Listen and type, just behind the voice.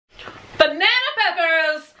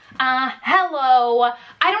So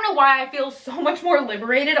I don't know why I feel so much more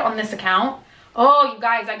liberated on this account. Oh, you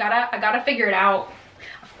guys, I gotta figure it out.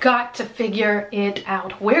 I've got to figure it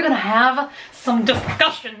out. We're gonna have some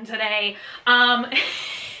discussion today. You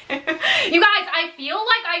guys,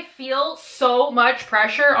 I feel so much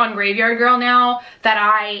pressure on Graveyard Girl now that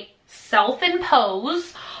I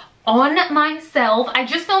self-impose on myself. I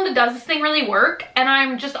just filmed it. Does this thing really work? And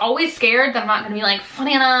I'm just always scared that I'm not gonna be like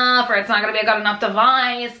funny enough, or it's not gonna be a good enough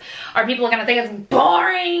device, or people are gonna think it's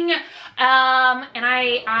boring. And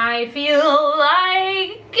I feel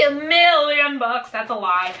like $1 million. That's a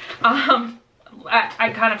lie.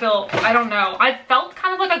 I kind of feel, I don't know, I felt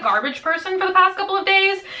kind of like a garbage person for the past couple of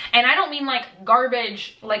days, and I don't mean like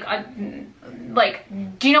garbage, like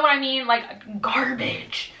do you know what I mean? Like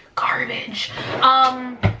garbage.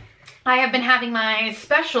 I have been having my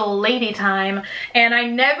special lady time, and I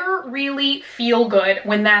never really feel good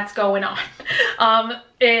when that's going on.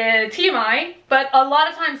 TMI, but a lot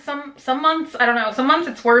of times, some months, I don't know, some months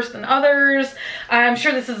it's worse than others. I'm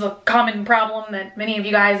sure this is a common problem that many of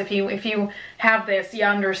you guys, if you have this, you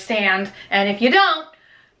understand, and if you don't,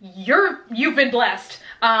 you've been blessed,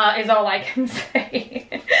 is all I can say.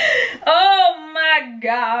 Oh my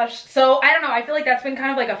gosh. So I don't know, I feel like that's been kind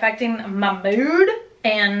of like affecting my mood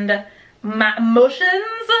and my emotions,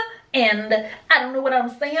 and I don't know what I'm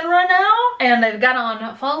saying right now, and I've got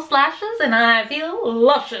on false lashes and I feel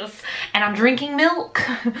luscious, and I'm drinking milk,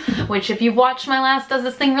 which if you've watched my last Does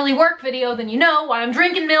This Thing Really Work video, then you know why I'm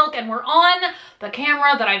drinking milk. And we're on the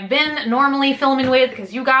camera that I've been normally filming with,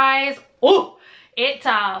 because you guys, oh, it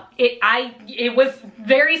was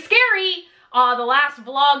very scary. The last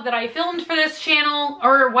vlog that I filmed for this channel,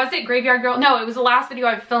 or was it Graveyard Girl? No, it was the last video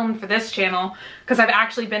I filmed for this channel, because I've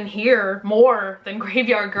actually been here more than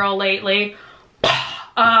Graveyard Girl lately.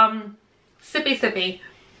 Sippy.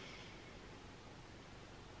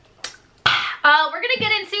 We're gonna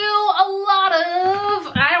get into a lot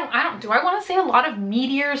of, do I want to say a lot of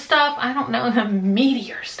meteor stuff? I don't know, the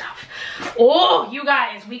meteor stuff. Oh, you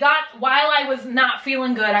guys, while I was not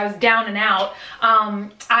feeling good, I was down and out,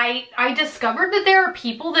 I discovered that there are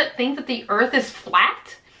people that think that the earth is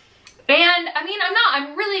flat. And I mean,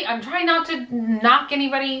 I'm trying not to knock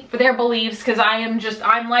anybody for their beliefs, because I'm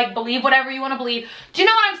like, believe whatever you want to believe. Do you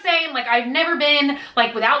know what I'm saying? Like, I've never been,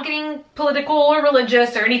 like, without getting political or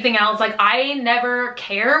religious or anything else, like, I never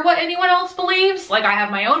care what anyone else believes. Like, I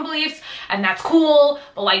have my own beliefs, and that's cool,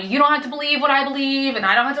 but like, you don't have to believe what I believe, and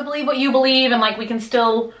I don't have to believe what you believe, and like, we can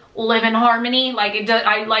still live in harmony. Like, it does,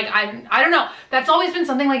 I don't know. That's always been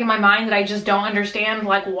something like in my mind that I just don't understand,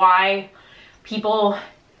 like, why people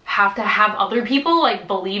have to have other people like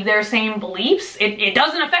believe their same beliefs. It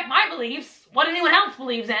doesn't affect my beliefs, what anyone else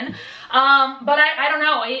believes in. But I don't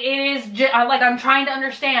know. It is just, like, I'm trying to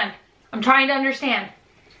understand.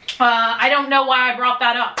 I don't know why I brought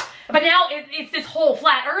that up. But now it's this whole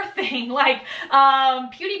flat earth thing. Like,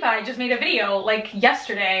 PewDiePie just made a video like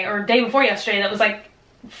yesterday or day before yesterday that was like,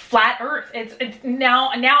 flat earth. It's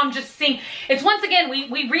now I'm just seeing, it's once again,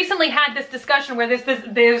 we recently had this discussion where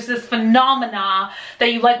there's this phenomena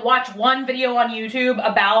that you like watch one video on YouTube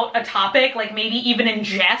about a topic, like maybe even in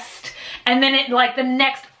jest, and then it like the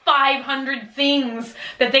next 500 things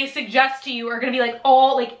that they suggest to you are gonna be like,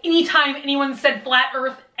 all like, anytime anyone said flat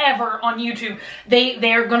earth ever on YouTube,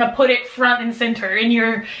 they're gonna put it front and center in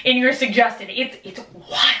your suggested. It's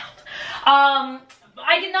wild.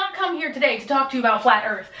 I did not come here today to talk to you about flat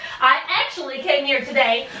earth. I actually came here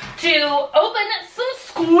today to open some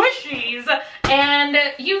squishies, and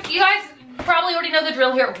you guys probably already know the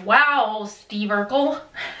drill here. Wow, Steve Urkel.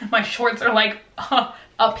 My shorts are like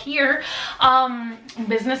up here.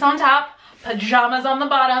 Business on top, pajamas on the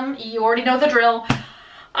bottom. You already know the drill.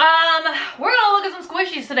 We're gonna look at some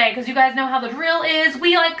squishies today, because you guys know how the drill is.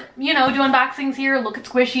 We like, you know, do unboxings here, look at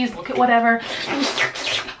squishies, look at whatever.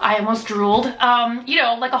 I almost drooled. You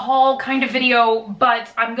know, like a haul kind of video, but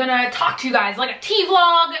I'm gonna talk to you guys like a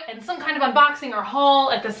T-vlog and some kind of unboxing or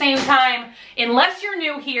haul at the same time, unless you're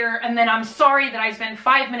new here, and then I'm sorry that I spent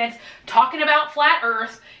 5 minutes talking about flat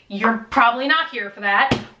earth. You're probably not here for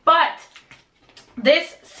that, but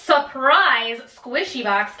this surprise squishy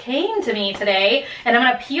box came to me today, and I'm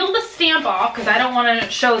gonna peel the stamp off because I don't want to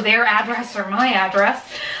show their address or my address.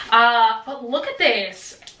 But look at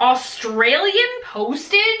this. Australian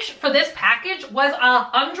postage for this package was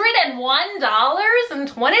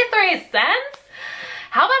 $101.23.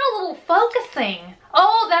 How about a little focusing?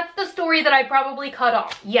 Oh, that's the story that I probably cut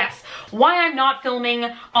off. Yes, why I'm not filming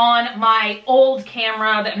on my old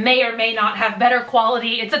camera that may or may not have better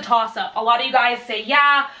quality. It's a toss-up. A lot of you guys say,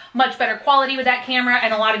 yeah, much better quality with that camera,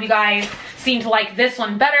 and a lot of you guys seem to like this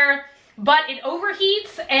one better. but it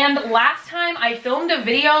overheats. And last time I filmed a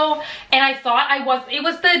video and I thought it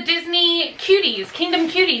was the Disney Cuties, Kingdom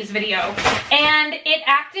Cuties video, and it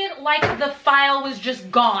acted like the file was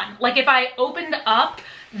just gone. Like if I opened up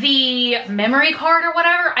the memory card or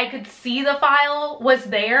whatever, I could see the file was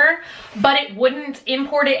there, but it wouldn't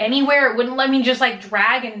import it anywhere. It wouldn't let me just like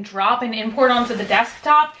drag and drop and import onto the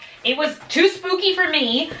desktop. It was too spooky for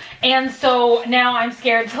me, and so now I'm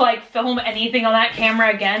scared to like film anything on that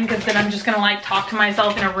camera again, because then I'm just gonna like talk to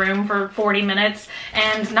myself in a room for 40 minutes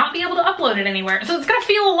and not be able to upload it anywhere. So it's gonna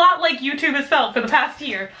feel a lot like YouTube has felt for the past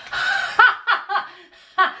year.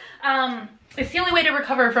 It's the only way to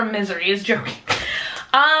recover from misery, is joking.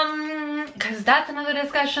 Because that's another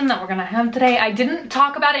discussion that we're gonna have today. I didn't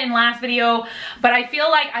talk about it in last video, but I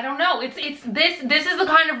feel like, I don't know, this is the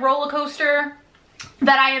kind of roller coaster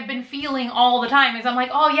that I have been feeling all the time. Is I'm like,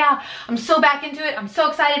 oh yeah, I'm so back into it, I'm so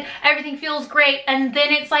excited, everything feels great, and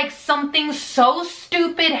then it's like something so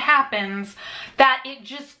stupid happens that it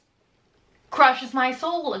just crushes my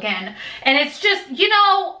soul again. And it's just, you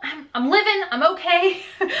know, I'm living, I'm okay,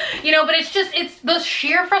 you know, but it's the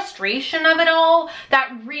sheer frustration of it all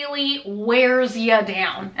that really wears you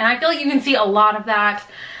down. And I feel like you can see a lot of that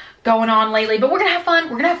going on lately, but we're gonna have fun,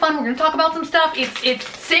 we're gonna talk about some stuff. It's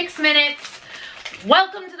 6 minutes.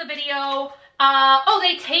 Welcome to the video. Oh,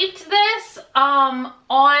 they taped this on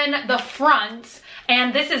the front,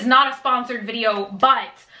 and this is not a sponsored video, but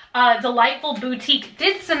Delightful Boutique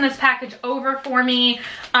did send this package over for me,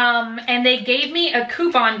 and they gave me a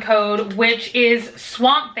coupon code, which is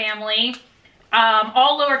Swamp Family,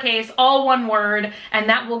 all lowercase, all one word, and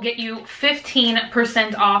that will get you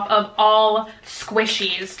 15% off of all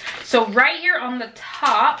squishies. So right here on the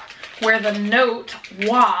top, where the note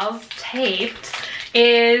was taped,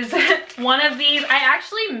 is one of these. I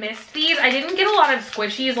actually missed these. I didn't get a lot of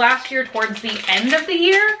squishies last year towards the end of the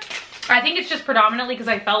year. I think it's just predominantly because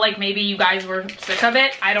I felt like maybe you guys were sick of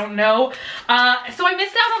it. I don't know. So I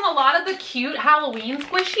missed out on a lot of the cute Halloween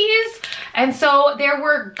squishies. And so there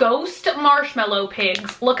were ghost marshmallow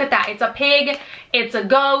pigs. Look at that. It's a pig. It's a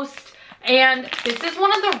ghost. And this is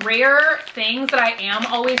one of the rare things that I am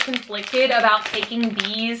always conflicted about taking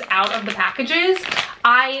these out of the packages.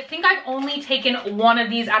 I think I've only taken one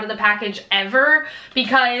of these out of the package ever,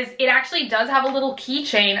 because it actually does have a little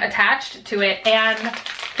keychain attached to it. And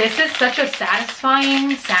this is such a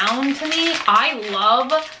satisfying sound to me. I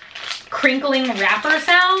love crinkling wrapper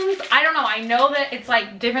sounds. I don't know. I know that it's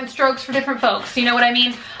like different strokes for different folks. You know what I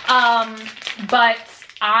mean? But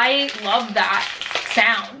I love that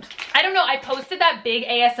sound. I don't know, I posted that big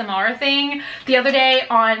ASMR thing the other day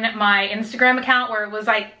on my Instagram account where it was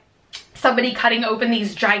like somebody cutting open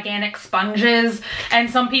these gigantic sponges, and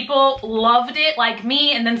some people loved it like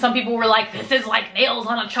me, and then some people were like, this is like nails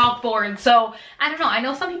on a chalkboard. So I don't know, I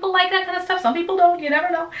know some people like that kind of stuff, some people don't. You never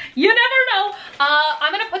know, you never know.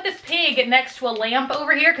 I'm gonna put this pig next to a lamp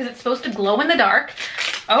over here because it's supposed to glow in the dark.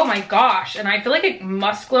 Oh my gosh, and I feel like it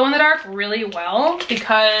must glow in the dark really well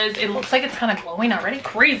because it looks like it's kind of glowing already.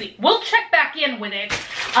 Crazy. We'll check back in with it.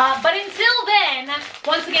 But until then,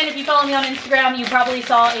 once again, if you follow me on Instagram, you probably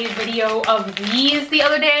saw a video of these the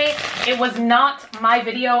other day. It was not my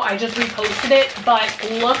video, I just reposted it, but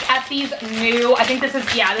look at these new, I think this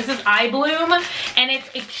is, yeah, this is Eye Bloom, and it's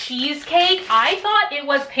a cheesecake. I thought it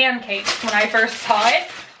was pancakes when I first saw it,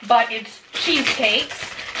 but it's cheesecakes.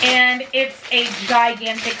 And it's a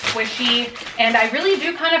gigantic squishy, and I really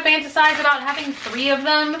do kind of fantasize about having 3 of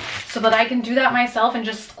them so that I can do that myself and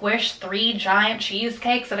just squish 3 giant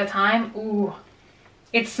cheesecakes at a time. Ooh,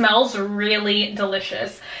 it smells really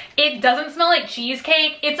delicious. It doesn't smell like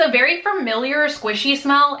cheesecake. It's a very familiar squishy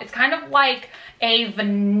smell. It's kind of like a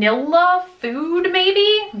vanilla food,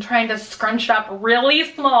 maybe. I'm trying to scrunch it up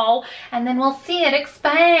really small, and then we'll see it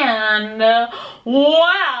expand.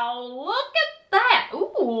 Wow, look at that.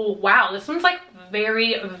 Ooh, wow, this one's like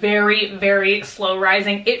very, very, very slow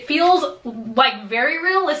rising. It feels like very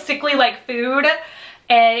realistically like food.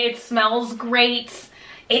 It smells great.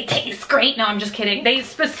 It tastes great. No, I'm just kidding. They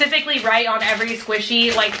specifically write on every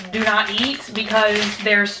squishy, like, do not eat, because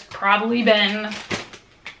there's probably been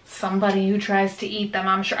somebody who tries to eat them,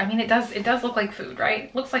 I'm sure. I mean, it does look like food,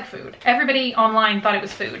 right? Looks like food. Everybody online thought it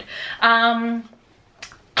was food.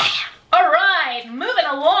 All right, moving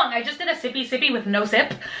along. I just did a sippy with no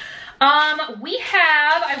sip. We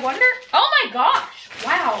have, I wonder, oh my gosh,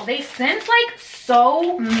 wow, they sent like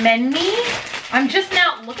so many. I'm just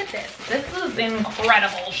now, look at this. This is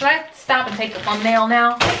incredible. Should I stop and take the thumbnail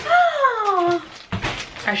now? Oh,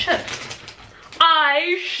 I should.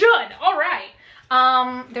 I should. All right.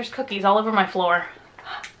 There's cookies all over my floor.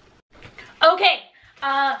 Okay,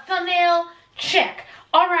 thumbnail check.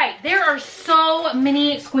 All right, there are so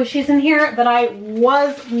many squishies in here that I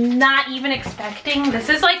was not even expecting. This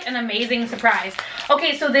is like an amazing surprise.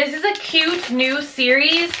 Okay, so this is a cute new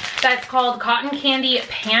series that's called Cotton Candy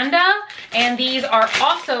Panda, and these are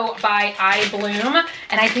also by iBloom,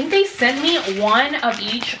 and I think they sent me one of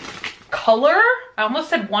each color. I almost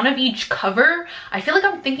said one of each cover. I feel like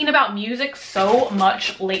I'm thinking about music so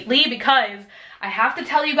much lately because I have to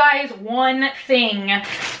tell you guys one thing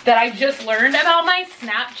that I just learned about my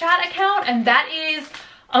Snapchat account, and that is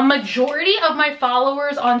a majority of my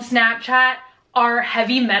followers on Snapchat are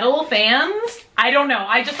heavy metal fans. I don't know.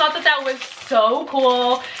 I just thought that that was so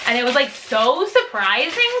cool, and it was like so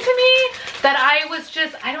surprising to me that I was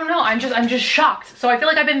just, I don't know, I'm just shocked. So I feel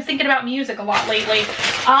like I've been thinking about music a lot lately.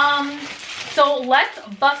 So let's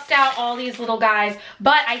bust out all these little guys,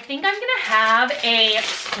 but I think I'm gonna have a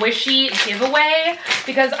squishy giveaway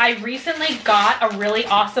because I recently got a really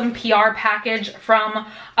awesome PR package from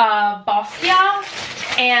Boskia,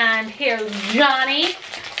 and here's Johnny.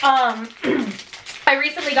 I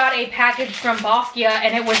recently got a package from Boskia,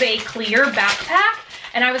 and it was a clear backpack,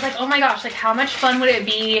 and I was like, oh my gosh, like how much fun would it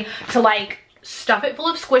be to like stuff it full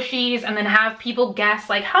of squishies and then have people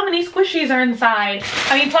guess like how many squishies are inside.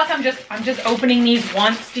 I mean, plus I'm just opening these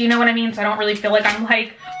once, do you know what I mean? So I don't really feel like I'm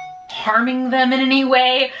like harming them in any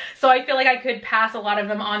way. So I feel like I could pass a lot of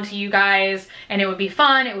them on to you guys, and it would be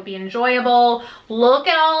fun, it would be enjoyable. Look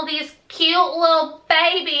at all these cute little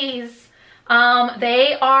babies.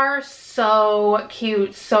 They are so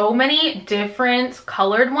cute. So many different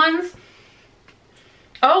colored ones.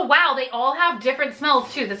 Oh wow, they all have different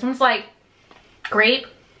smells too. This one's like grape.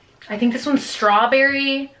 I think this one's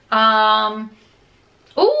strawberry. Oh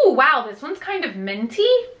wow, this one's kind of minty.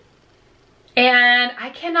 And I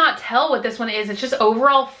cannot tell what this one is. It's just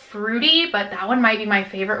overall fruity, but that one might be my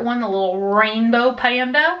favorite one, the little rainbow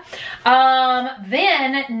panda.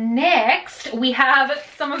 Then next we have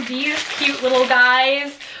some of these cute little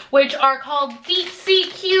guys, which are called Deep Sea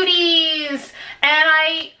Cuties. And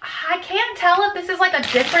I can't tell if this is like a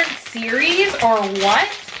different series or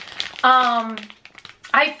what.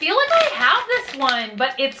 I feel like I have this one,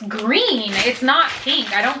 but it's green. It's not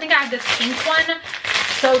pink. I don't think I have this pink one.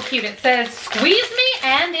 So cute. It says, squeeze me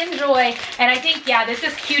and enjoy. And I think, yeah, this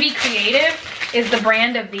is Cutie Creative is the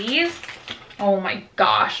brand of these. Oh my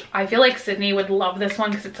gosh. I feel like Sydney would love this one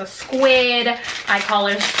because it's a squid. I call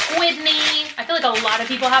her Squidney. I feel like a lot of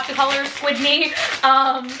people have to call her Squidney.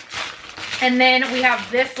 And then we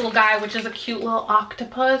have this little guy, which is a cute little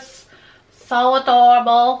octopus. So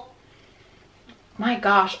adorable. My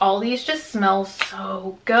gosh, all these just smell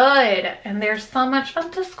so good, and they're so much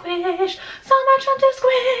fun to squish, so much fun to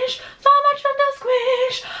squish, so much fun to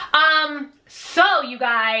squish. So you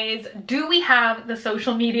guys, do we have the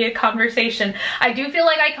social media conversation? I do feel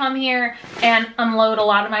like I come here and unload a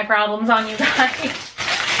lot of my problems on you guys,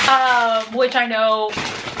 which I know,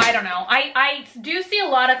 I don't know. I do see a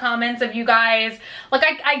lot of comments of you guys,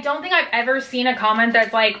 like I don't think I've ever seen a comment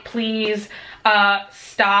that's like, please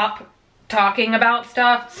stop talking about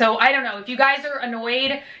stuff. So I don't know, if you guys are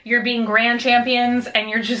annoyed you're being grand champions and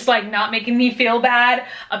you're just like not making me feel bad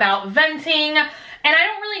about venting. And I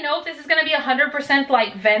don't really know if this is gonna be 100%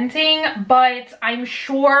 like venting, but I'm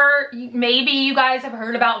sure maybe you guys have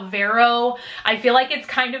heard about Vero. I feel like it's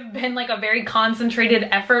kind of been like a very concentrated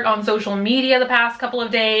effort on social media the past couple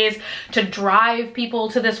of days to drive people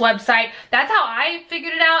to this website. That's how I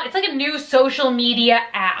figured it out. It's like a new social media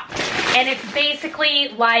app. And it's basically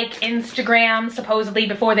like Instagram, supposedly,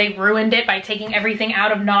 before they ruined it by taking everything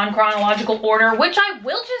out of non-chronological order, which I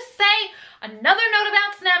will just say, another note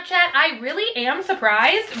about Snapchat, I really am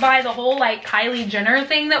surprised by the whole like Kylie Jenner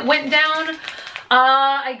thing that went down,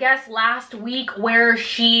 I guess last week, where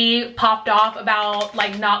she popped off about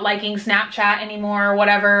like not liking Snapchat anymore or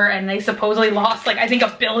whatever, and they supposedly lost like I think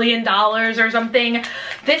 $1 billion or something.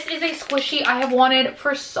 This is a squishy I have wanted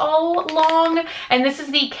for so long, and this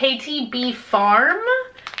is the KTB Farm,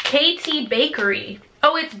 KT Bakery.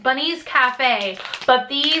 Oh, it's Bunny's Cafe, but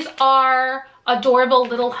these are adorable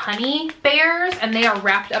little honey bears, and they are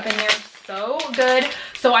wrapped up in there so good.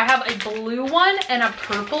 So I have a blue one and a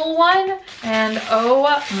purple one, and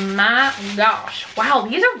oh my gosh, wow,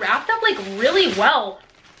 these are wrapped up like really well.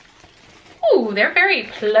 Ooh, they're very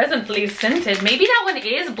pleasantly scented. Maybe that one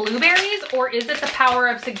is blueberries, or is it the power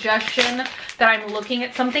of suggestion that I'm looking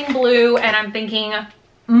at something blue and I'm thinking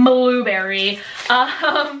blueberry?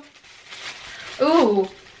 Ooh,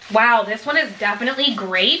 wow, this one is definitely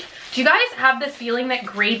grape. Do you guys have this feeling that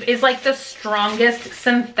grape is like the strongest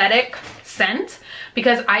synthetic scent?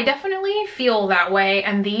 Because I definitely feel that way,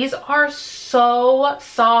 and these are so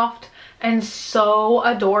soft and so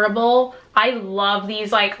adorable. I love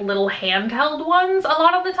these like little handheld ones a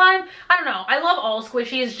lot of the time. I don't know. I love all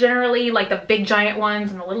squishies generally, like the big giant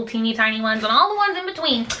ones and the little teeny tiny ones and all the ones in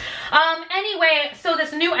between. Anyway, so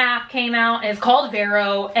this new app came out. It's called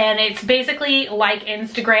Vero, and it's basically like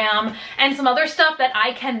Instagram and some other stuff that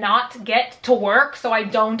I cannot get to work, so I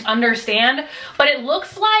don't understand. But it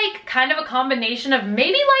looks like kind of a combination of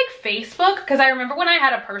maybe like Facebook, because I remember when I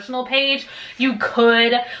had a personal page, you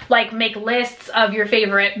could like make lists of your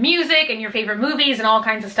favorite music and your favorite movies and all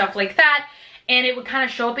kinds of stuff like that, and it would kind of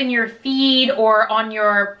show up in your feed or on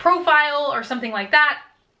your profile or something like that.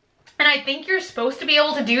 And I think you're supposed to be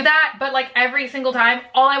able to do that, but like every single time,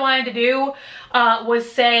 all I wanted to do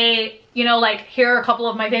was say, you know, like, here are a couple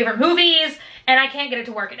of my favorite movies, and I can't get it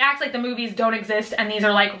to work. It acts like the movies don't exist, and these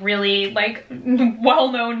are like really like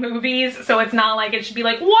well-known movies, so it's not like it should be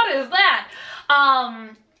like, what is that?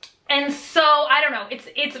 And so, I don't know,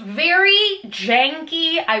 it's very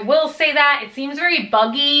janky, I will say that. It seems very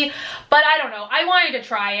buggy, but I don't know. I wanted to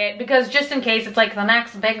try it because just in case it's like the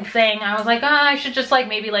next big thing, I was like, oh, I should just like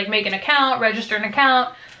maybe like make an account, register an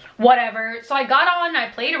account, whatever. So I got on, I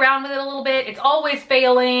played around with it a little bit. It's always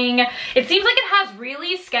failing. It seems like it has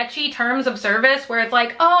really sketchy terms of service where it's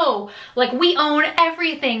like, oh, like we own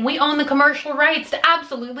everything. We own the commercial rights to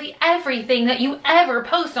absolutely everything that you ever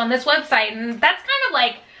post on this website. And that's kind of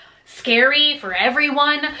like scary for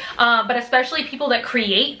everyone, but especially people that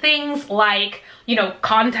create things like, you know,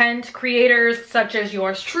 content creators such as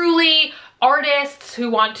yours truly, artists who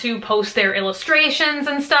want to post their illustrations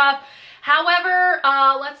and stuff. However,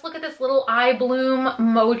 let's look at this little eye bloom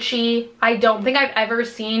mochi. I don't think I've ever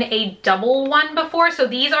seen a double one before. So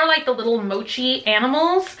these are like the little mochi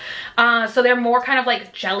animals. So they're more kind of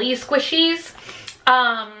like jelly squishies.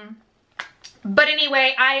 But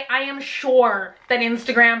anyway, I am sure that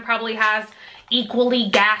Instagram probably has equally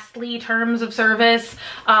ghastly terms of service,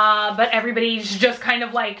 but everybody's just kind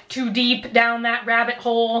of like too deep down that rabbit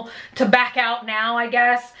hole to back out now, I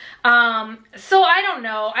guess. So I don't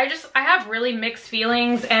know. I have really mixed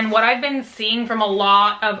feelings, and what I've been seeing from a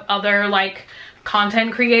lot of other like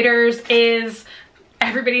content creators is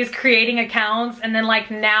everybody's creating accounts and then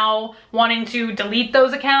like now wanting to delete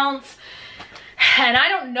those accounts. And I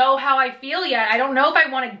don't know how I feel yet. I don't know if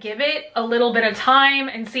I want to give it a little bit of time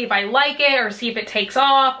and see if I like it or see if it takes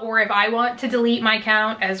off, or if I want to delete my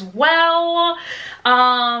account as well.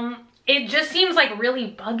 It just seems like really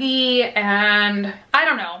buggy, and I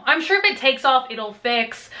don't know. I'm sure if it takes off, it'll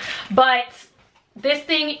fix, but this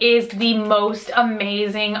thing is the most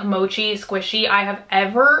amazing mochi squishy I have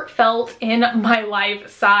ever felt in my life.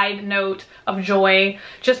 Side note of joy,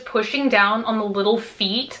 just pushing down on the little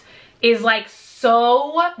feet is like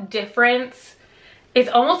so different. It's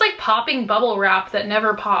almost like popping bubble wrap that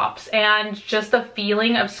never pops, and just the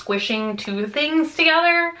feeling of squishing two things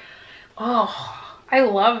together. Oh, I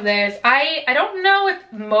love this. I don't know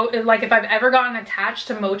if I've ever gotten attached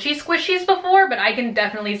to mochi squishies before, but I can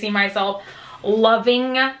definitely see myself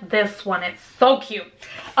loving this one. It's so cute.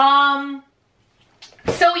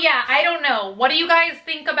 So yeah, I don't know. What do you guys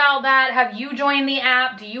think about that? Have you joined the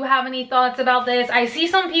app? Do you have any thoughts about this? I see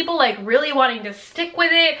some people like really wanting to stick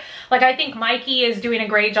with it. Like I think Mikey is doing a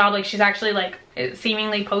great job. Like she's actually like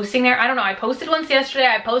seemingly posting there. I don't know. I posted once yesterday.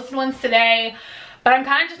 I posted once today. But I'm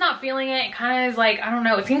kind of just not feeling it. It kind of is like, I don't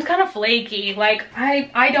know, it seems kind of flaky. Like,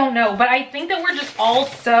 I don't know. But I think that we're just all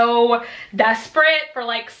so desperate for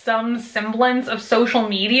like some semblance of social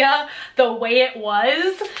media the way it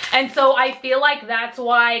was. And so I feel like that's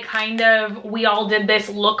why kind of we all did this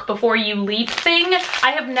look before you leap thing.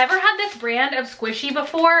 I have never had this brand of squishy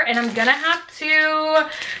before, and I'm gonna have to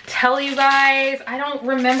tell you guys, I don't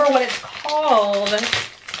remember what it's called.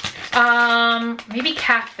 Maybe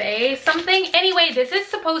cafe something. Anyway, this is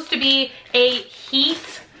supposed to be a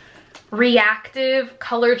heat reactive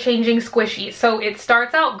color changing squishy. So it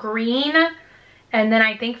starts out green, and then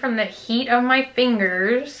I think from the heat of my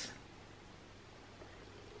fingers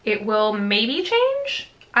it will maybe change.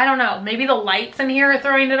 I don't know, maybe the lights in here are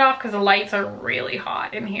throwing it off because the lights are really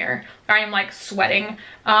hot in here. I am like sweating.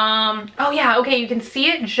 Oh yeah, okay, you can see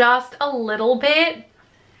it just a little bit.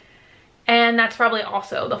 And that's probably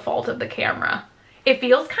also the fault of the camera. It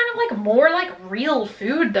feels kind of like more like real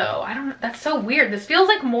food though. I don't know, that's so weird. This feels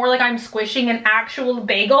like more like I'm squishing an actual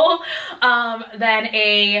bagel than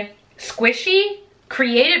a squishy.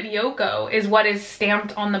 Creative Yoko is what is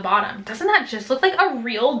stamped on the bottom. Doesn't that just look like a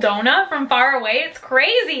real donut from far away? It's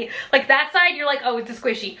crazy. Like that side you're like, oh, it's a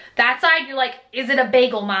squishy. That side you're like, is it a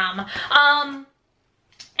bagel, mom?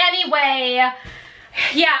 Anyway,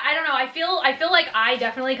 Yeah, I don't know. I feel like I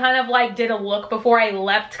definitely kind of like did a look before I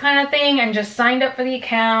leapt kind of thing and just signed up for the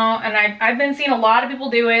account. And I've been seeing a lot of people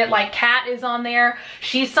do it. Like Kat is on there.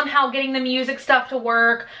 She's somehow getting the music stuff to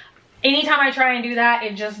work. Anytime I try and do that,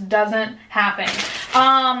 it just doesn't happen.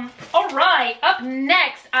 All right, up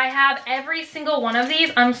next, I have every single one of these.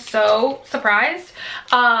 I'm so surprised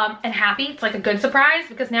and happy. It's like a good surprise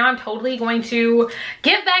because now I'm totally going to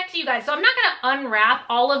give back to you guys. So I'm not gonna unwrap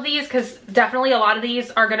all of these because definitely a lot of these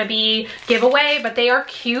are gonna be giveaway, but they are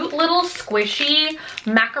cute little squishy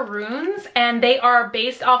macaroons and they are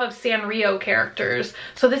based off of Sanrio characters.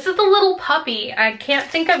 So this is the little puppy. I can't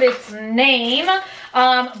think of its name.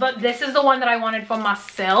 But this is the one that I wanted for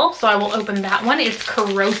myself, so I will open that one. It's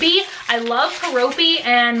Karopi. I love Karopi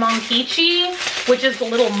and Monkichi, which is the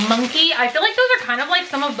little monkey. I feel like those are kind of like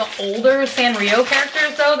some of the older Sanrio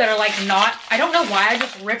characters though that are like not, I don't know why I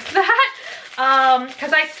just ripped that.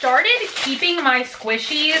 Because I started keeping my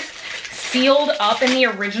squishies sealed up in the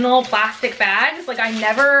original plastic bags. Like I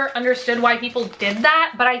never understood why people did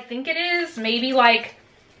that, but I think it is maybe like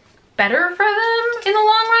better for them in the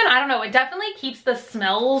long run. I don't know. It definitely keeps the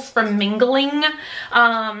smells from mingling.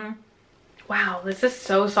 Wow, this is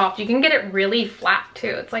so soft. You can get it really flat too.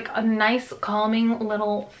 It's like a nice calming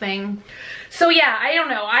little thing. So yeah, I don't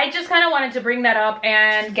know. I just kind of wanted to bring that up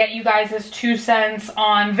and get you guys' 2 cents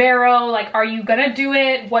on Vero. Like, are you gonna do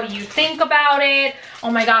it? What do you think about it?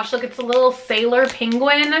 Oh my gosh, look, it's a little sailor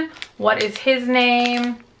penguin. What is his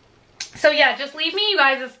name? So yeah, just leave me you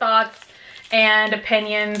guys' thoughts and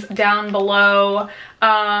opinions down below.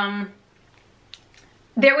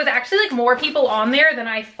 There was actually like more people on there than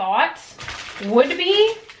I thought would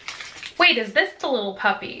be. Wait, is this the little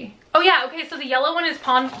puppy? Oh yeah, okay, so the yellow one is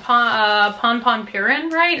Pon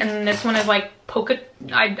Pearland, right? And this one is like Polka.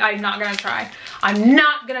 I'm not gonna try. I'm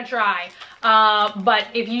not gonna try. But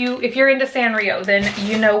if you're into Sanrio, then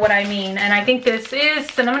you know what I mean. And I think this is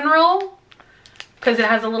Cinnamon Roll because it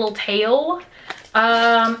has a little tail.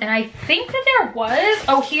 And I think that there was,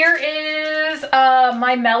 oh, here is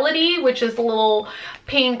My Melody, which is the little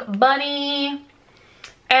pink bunny.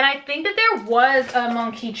 And I think that there was a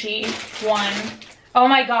Monkichi one. Oh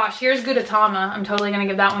my gosh, here's Gudetama. I'm totally gonna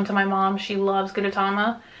give that one to my mom. She loves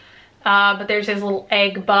Gudetama. But there's his little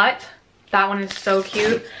egg butt. That one is so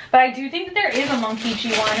cute. But I do think that there is a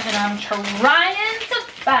Monkichi one and I'm trying to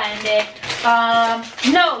find it.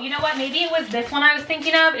 No, you know what? Maybe it was this one I was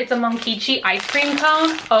thinking of. It's a Monkichi ice cream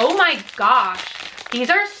cone. Oh my gosh. These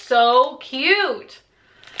are so cute.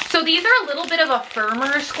 So these are a little bit of a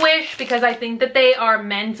firmer squish because I think that they are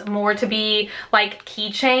meant more to be like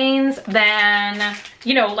keychains than,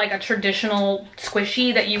 you know, like a traditional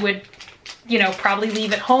squishy that you would, you know, probably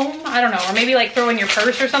leave at home. I don't know, or maybe like throw in your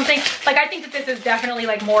purse or something. Like I think that this is definitely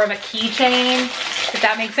like more of a keychain, if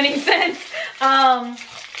that makes any sense.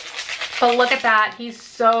 But look at that, he's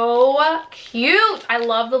so cute. I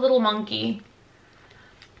love the little monkey.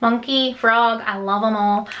 Monkey, frog, I love them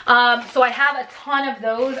all. So I have a ton of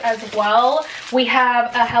those as well. We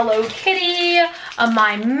have a Hello Kitty, a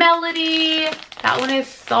My Melody. That one is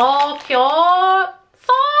so cute.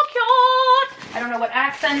 So cute. I don't know what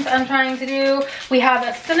accents I'm trying to do. We have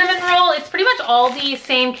a Cinnamon Roll. It's pretty much all the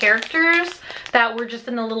same characters that were just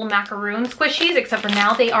in the little macaroon squishies, except for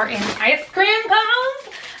now they are in ice cream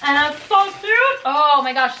cones. And it's so cute. Oh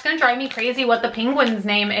my gosh, it's gonna drive me crazy what the penguin's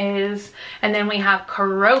name is. And then we have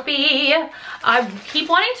Karopi. I keep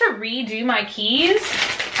wanting to redo my keys.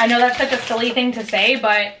 I know that's such a silly thing to say,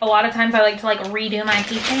 but a lot of times I like to like redo my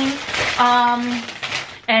keychains.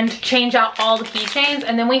 And change out all the keychains.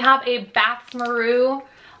 And then we have a Batsmaru,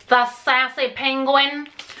 the sassy penguin.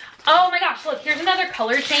 Oh my gosh, look, here's another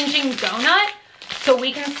color changing donut. So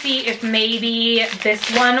we can see if maybe this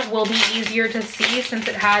one will be easier to see since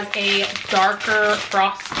it has a darker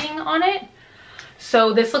frosting on it.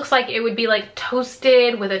 So this looks like it would be like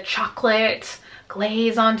toasted with a chocolate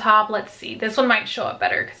glaze on top. Let's see, this one might show up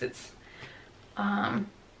better because it's, I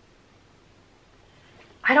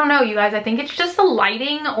don't know, you guys. I think it's just the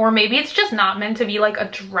lighting, or maybe it's just not meant to be like a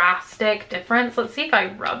drastic difference. Let's see if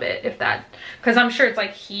I rub it, if that, because I'm sure it's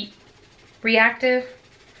like heat reactive.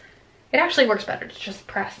 It actually works better to just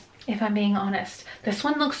press, if I'm being honest. This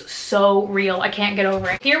one looks so real. I can't get over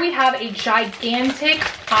it. Here we have a gigantic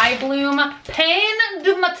Eye Bloom Pain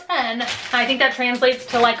de Matin. I think that translates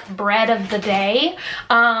to like bread of the day.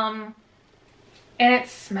 And it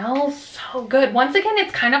smells so good. Once again,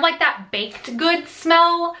 it's kind of like that baked good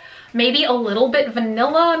smell. Maybe a little bit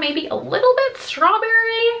vanilla, maybe a little bit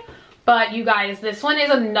strawberry. But you guys, this one is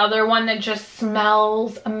another one that just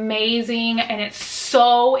smells amazing and it's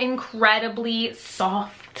so incredibly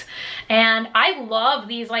soft And I love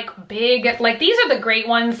these like big, like these are the great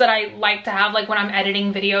ones that I like to have like when I'm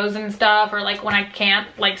editing videos and stuff, or like when I can't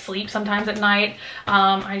like sleep sometimes at night.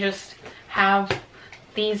 I just have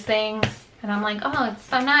these things and I'm like, oh, it's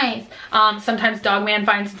so nice. Sometimes Dogman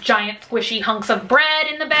finds giant squishy hunks of bread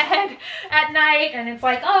in the bed at night and it's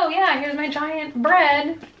like, oh yeah, here's my giant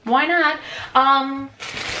bread. Why not?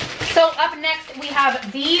 So up next we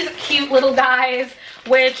have these cute little guys,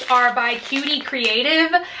 which are by Cutie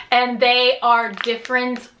Creative, and they are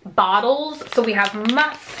different bottles. So we have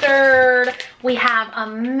mustard, we have a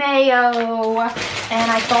mayo,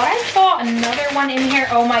 and I thought I saw another one in here.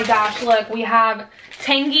 Oh my gosh, look, we have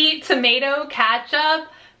tangy tomato ketchup.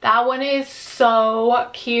 That one is so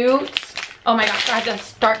cute. Oh my gosh, I have to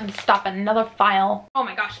start and stop another file. Oh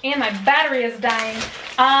my gosh, and my battery is dying.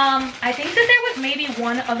 I think that there was maybe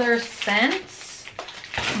one other scent,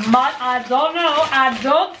 but I don't know. I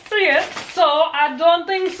don't see it, so I don't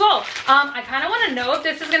think so. I kind of want to know if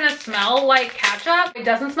this is gonna smell like ketchup. It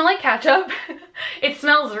doesn't smell like ketchup. It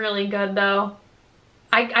smells really good though.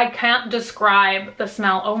 I can't describe the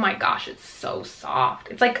smell. Oh my gosh, it's so soft.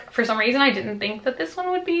 It's like, for some reason, I didn't think that this one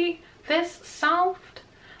would be this soft,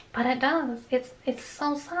 but it does. It's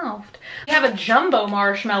so soft. We have a jumbo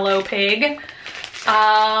marshmallow pig.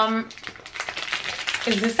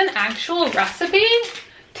 Is this an actual recipe?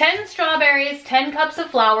 10 strawberries, 10 cups of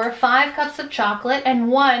flour, 5 cups of chocolate, and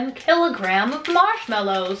 1 kilogram of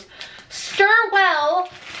marshmallows. Stir well.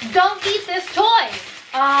 Don't eat this toy.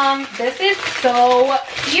 This is so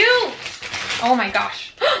cute. Oh my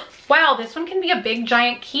gosh. Wow, this one can be a big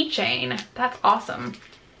giant keychain. That's awesome.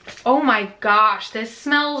 Oh my gosh, this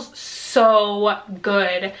smells so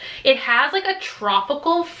good. It has like a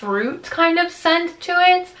tropical fruit kind of scent to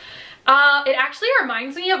it. It actually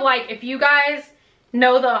reminds me of, like, if you guys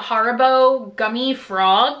know the Haribo gummy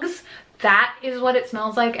frogs, that is what it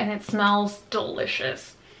smells like, and it smells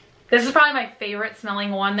delicious. This is probably my favorite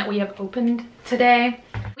smelling one that we have opened today.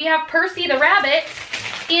 We have Percy the rabbit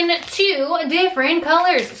in 2 different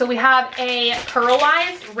colors. So we have a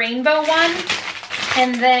pearlized rainbow one,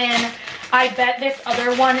 and then I bet this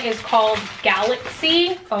other one is called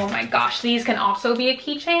Galaxy. Oh my gosh, these can also be a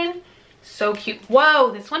keychain. So cute.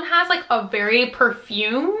 Whoa, this one has like a very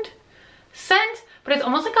perfumed scent, but it's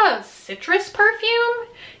almost like a citrus perfume,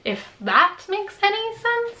 if that makes any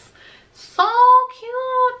sense. So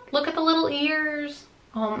cute. Look at the little ears.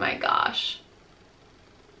 Oh my gosh.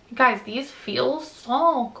 You guys, these feel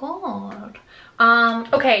so good.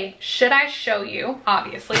 Okay, should I show you?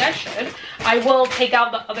 Obviously I should. I will take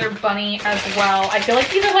out the other bunny as well. I feel like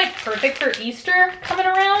these are like perfect for Easter coming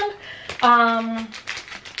around.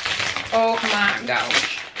 Oh my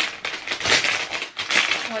gosh.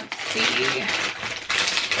 Let's see.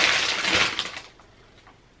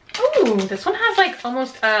 Ooh, this one has like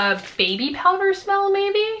almost a baby powder smell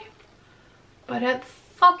maybe, but it's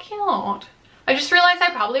so cute. I just realized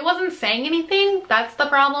I probably wasn't saying anything. That's the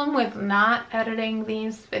problem with not editing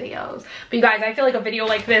these videos. But you guys, I feel like a video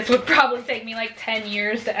like this would probably take me like 10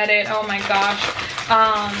 years to edit. Oh my gosh.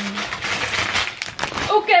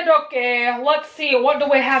 Okay, let's see, what do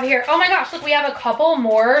we have here? Oh my gosh, look, we have a couple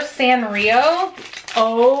more Sanrio.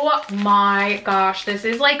 Oh my gosh, this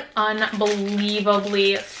is like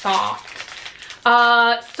unbelievably soft.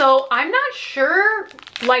 So I'm not sure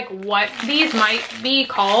like what these might be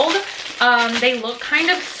called. They look kind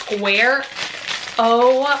of square.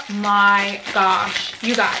 Oh my gosh,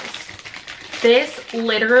 you guys, this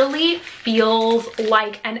literally feels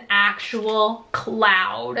like an actual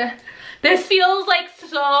cloud. This feels like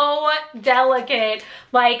so delicate.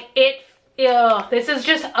 Like this is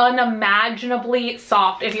just unimaginably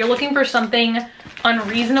soft. If you're looking for something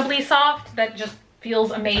unreasonably soft that just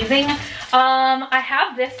feels amazing. I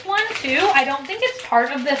have this one too. I don't think it's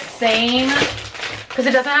part of the same, because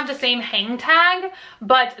it doesn't have the same hang tag,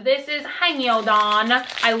 but this is Hanyodon.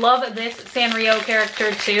 I love this Sanrio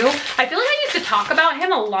character too. I feel like I used to talk about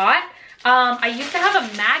him a lot. I used to have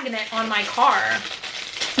a magnet on my car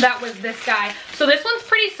that was this guy. So this one's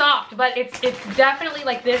pretty soft, but it's definitely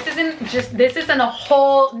like, this isn't a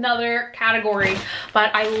whole nother category,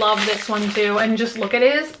 but I love this one too. And just look at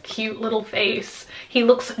his cute little face. He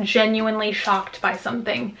looks genuinely shocked by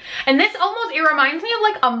something. And this almost, it reminds me of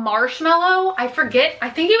like a marshmallow. I forget, I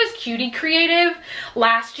think it was Cutie Creative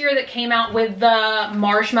last year that came out with the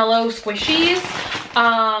marshmallow squishies.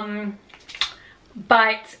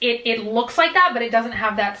 But it looks like that, but it doesn't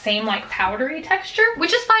have that same like powdery texture,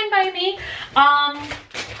 which is fine by me.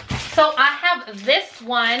 So I have this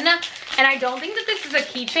one, and I don't think that this is a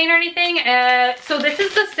keychain or anything. So this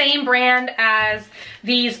is the same brand as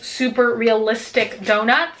these super realistic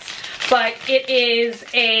donuts. but it is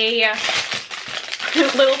a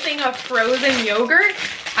little thing of frozen yogurt.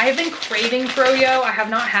 I've been craving froyo. I have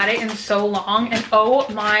not had it in so long, and oh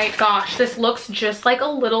my gosh, this looks just like a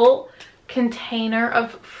little container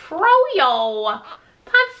of froyo.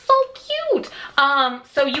 That's so cute.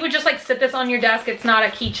 So you would just like sit this on your desk. It's not a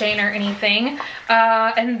keychain or anything.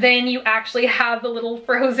 And then you actually have the little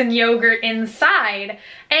frozen yogurt inside.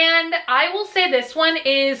 And I will say this one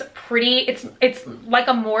is pretty, it's like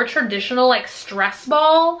a more traditional like stress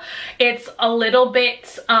ball. It's a little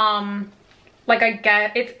bit, like I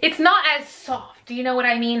get, it's not as soft, do you know what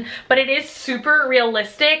I mean? But it is super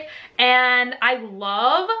realistic, and I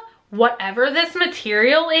love whatever this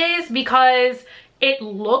material is because it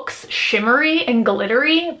looks shimmery and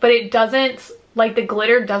glittery, but it doesn't, like the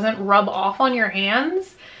glitter doesn't rub off on your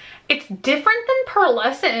hands. It's different than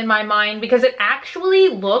pearlescent in my mind because it actually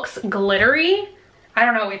looks glittery. I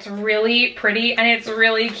don't know, it's really pretty and it's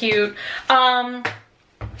really cute.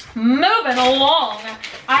 Moving along,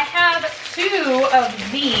 I have 2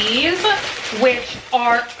 of these, which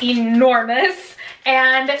are enormous,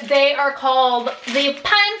 and they are called the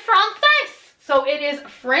pain français. So it is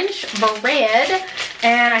French bread,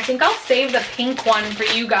 and I think I'll save the pink one for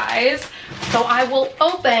you guys. So I will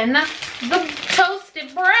open the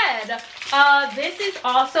toasted bread. This is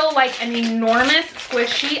also like an enormous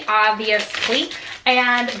squishy, obviously,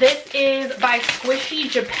 and this is by Squishy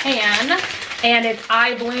Japan, and it's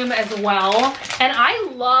I Bloom as well. And I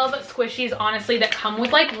love squishies, honestly, that come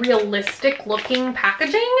with like realistic looking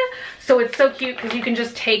packaging. So it's so cute because you can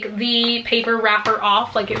just take the paper wrapper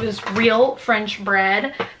off like it was real French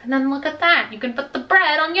bread. And then look at that, you can put the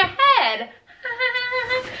bread on your head.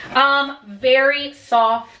 Very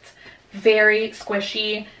soft, very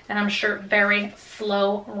squishy, and I'm sure very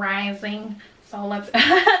slow rising. So let's,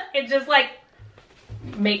 it just like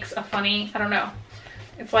makes a funny, I don't know.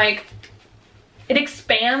 It's like, it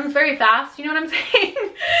expands very fast, you know what I'm saying?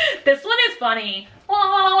 This one is funny.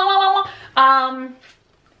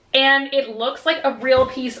 And it looks like a real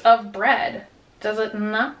piece of bread. Does it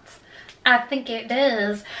not? I think it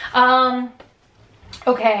does.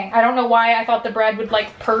 Okay, I don't know why I thought the bread would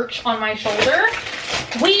like perch on my shoulder.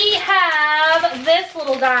 We have this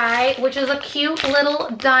little guy, which is a cute little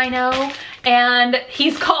dino, and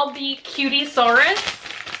he's called the Cutiesaurus.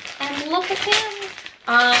 And look at him.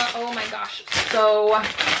 Oh my gosh, so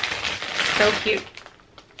cute.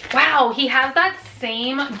 Wow, he has that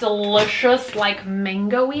same delicious like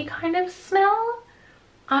mango-y kind of smell.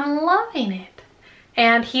 I'm loving it.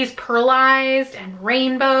 And he's pearlized and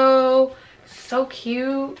rainbow. So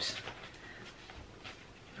cute.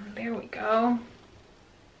 There we go.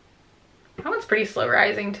 That one's pretty slow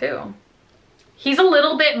rising too. He's a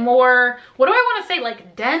little bit more, what do I want to say,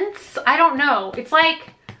 like dense? I don't know. It's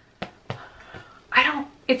like,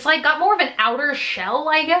 it's like got more of an outer shell,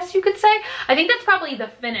 I guess you could say. I think that's probably the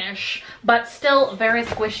finish, but still very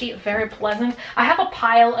squishy, very pleasant. I have a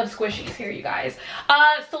pile of squishies here, you guys.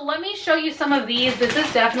 So let me show you some of these. This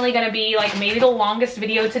is definitely gonna be like maybe the longest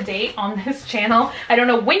video to date on this channel. I don't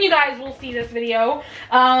know when you guys will see this video.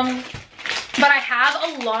 But I have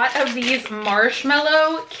a lot of these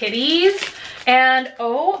marshmallow kitties, and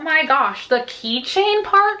oh my gosh, the keychain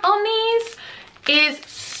part on these is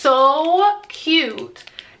so cute.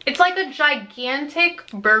 It's like a gigantic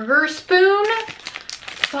burger spoon.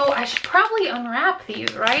 So I should probably unwrap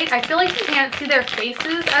these, right? I feel like you can't see their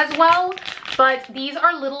faces as well, but these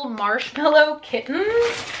are little marshmallow kittens.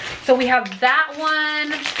 So we have that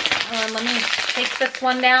one. Let me take this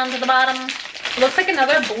one down to the bottom. It looks like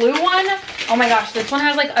another blue one. Oh my gosh, this one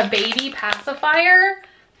has like a baby pacifier.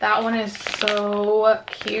 That one is so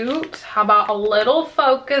cute. How about a little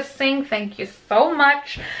focusing? Thank you so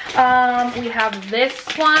much. We have this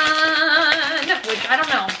one, which I don't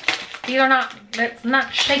know. These are not, it's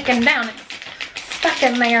not shaking down. It's stuck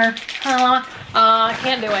in there. I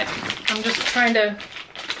can't do it. I'm just trying to,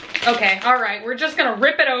 okay, all right. We're just gonna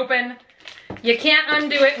rip it open. You can't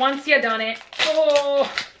undo it once you've done it.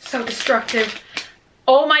 Oh, so destructive.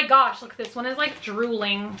 Oh my gosh, look, this one is like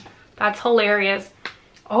drooling. That's hilarious.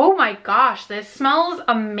 Oh my gosh, this smells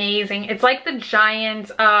amazing. It's like the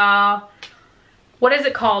giant, what is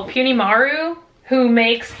it called? Punimaru, who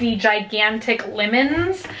makes the gigantic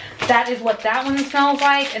lemons. That is what that one smells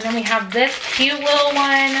like. And then we have this cute little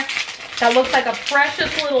one that looks like a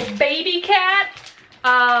precious little baby cat.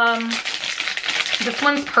 This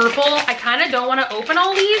one's purple. I kind of don't want to open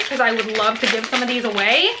all these because I would love to give some of these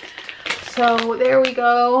away. So there we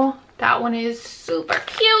go. That one is super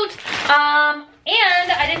cute.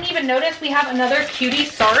 And I didn't even notice we have another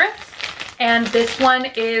Cutiesaurus, and this one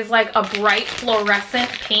is like a bright fluorescent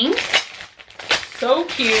pink. So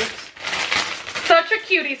cute.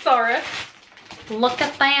 cutie Saurus. Look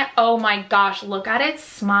at that. Oh my gosh, look at its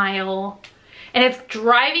smile. And it's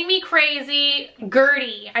driving me crazy.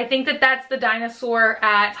 Gertie. I think that that's the dinosaur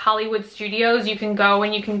at Hollywood Studios. You can go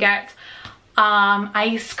and you can get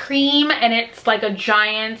ice cream, and it's like a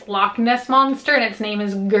giant Loch Ness monster, and its name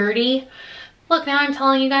is Gertie. Look, now I'm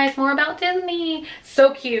telling you guys more about Disney.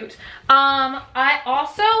 So cute. I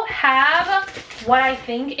also have what I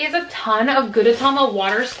think is a ton of Gudetama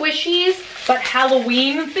water squishies, but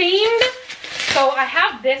Halloween themed. So I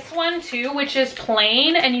have this one too, which is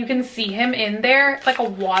plain, and you can see him in there. It's like a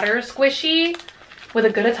water squishy with a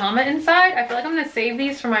Gudetama inside. I feel like I'm gonna save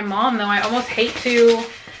these for my mom though. I almost hate to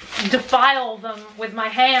defile them with my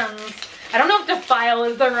hands. I don't know if defile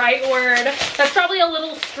is the right word. That's probably a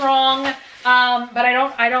little strong, but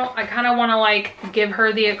I kind of want to like give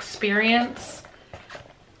her the experience.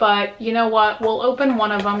 But you know what? We'll open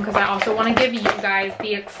one of them because I also want to give you guys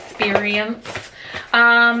the experience.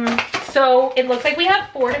 So it looks like we have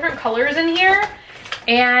 4 different colors in here,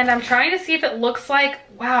 and I'm trying to see if it looks like,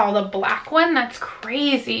 wow, the black one, that's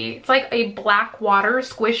crazy. It's like a black water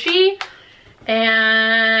squishy.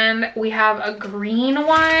 And we have a green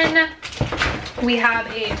one, we have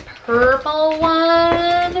a purple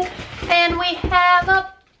one, and we have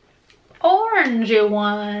a orange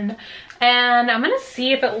one. And I'm gonna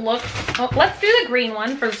see if it looks, oh, let's do the green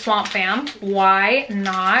one for the Swamp Fam. Why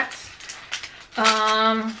not?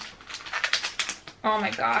 Oh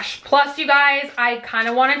my gosh. Plus, you guys, I kind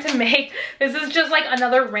of wanted to make, this is just like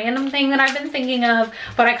another random thing that I've been thinking of,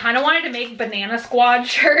 but I kind of wanted to make Banana Squad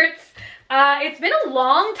shirts. It's been a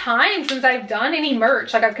long time since I've done any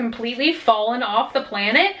merch. Like, I've completely fallen off the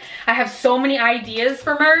planet. I have so many ideas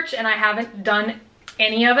for merch, and I haven't done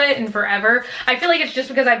any of it in forever. I feel like it's just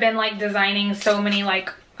because I've been like designing so many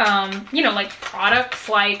like, you know, like products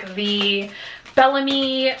like the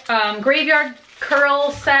Bellamy Graveyard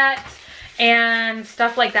Curl set and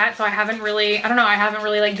stuff like that. So I haven't really, I don't know, I haven't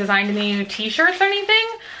really like designed any new t-shirts or anything.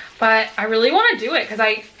 But I really want to do it because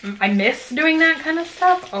I miss doing that kind of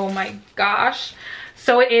stuff. Oh my gosh.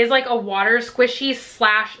 So it is like a water squishy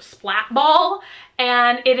slash splat ball.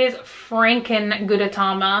 And it is Franken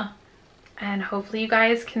Gudetama. And hopefully you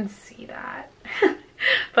guys can see that.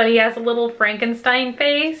 But he has a little Frankenstein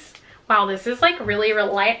face. Wow, this is like really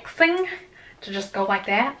relaxing to just go like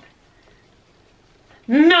that.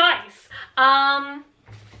 Nice.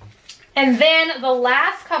 And then the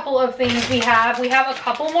last couple of things we have a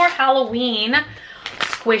couple more Halloween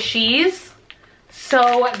squishies.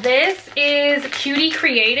 So this is Cutie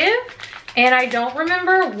Creative, and I don't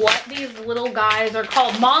remember what these little guys are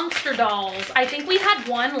called. Monster dolls. I think we had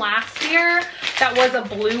one last year that was a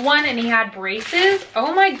blue one, and he had braces.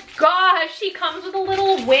 Oh my gosh, he comes with a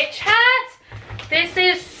little witch hat. This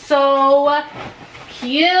is so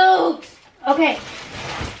cute. Okay.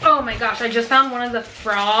 Oh my gosh, I just found one of the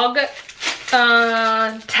frog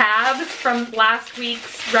tabs from last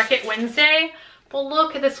week's Wreck-It Wednesday. But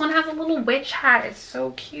look, this one has a little witch hat. It's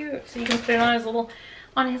so cute. So you can put it on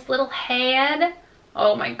his little head.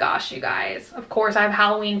 Oh my gosh, you guys. Of course, I have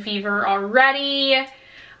Halloween fever already.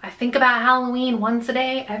 I think about Halloween once a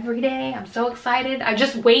day, every day. I'm so excited. I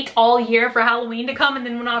just wait all year for Halloween to come, and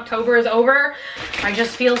then when October is over, I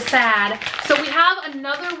just feel sad. So we have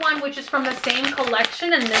another one which is from the same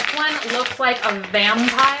collection, and this one looks like a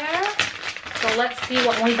vampire. So let's see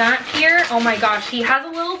what we got here. Oh my gosh, he has a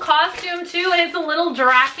little costume too, and it's a little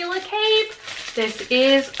Dracula cape. This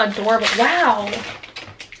is adorable. Wow.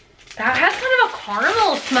 That has kind of a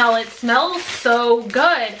caramel smell. It smells so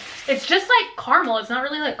good. It's just like caramel. It's not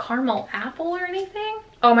really like caramel apple or anything.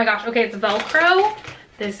 Oh my gosh. Okay, it's Velcro.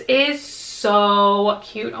 This is so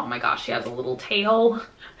cute. Oh my gosh, she has a little tail.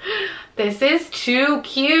 This is too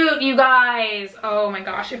cute, you guys. Oh my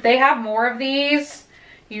gosh. If they have more of these,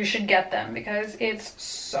 you should get them because it's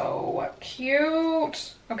so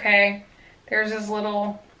cute. Okay, there's his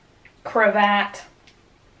little cravat.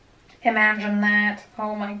 Imagine that.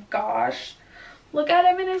 Oh my gosh. Look at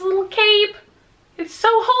him in his little cape. It's so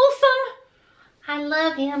wholesome. I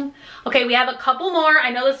love him. Okay, we have a couple more. I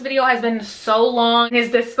know this video has been so long.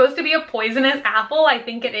 Is this supposed to be a poisonous apple? I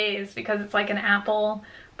think it is because it's like an apple,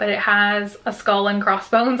 but it has a skull and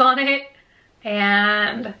crossbones on it.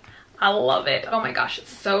 And I love it. Oh my gosh,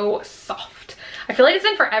 it's so soft. I feel like it's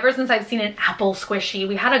been forever since I've seen an apple squishy.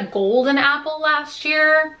 We had a golden apple last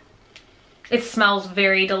year. It smells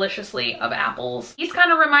very deliciously of apples. These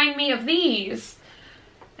kind of remind me of these,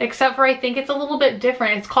 except for I think it's a little bit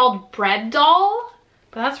different. It's called Bread Doll,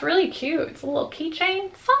 but that's really cute. It's a little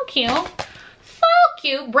keychain. So cute. so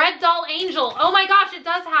cute. Bread doll angel. Oh my gosh, it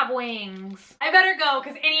does have wings. I better go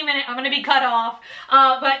because any minute I'm gonna be cut off.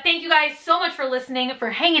 But thank you guys so much for listening, for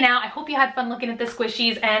hanging out. I hope you had fun looking at the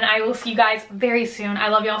squishies, and I will see you guys very soon. I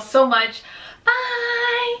love y'all so much.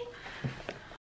 Bye.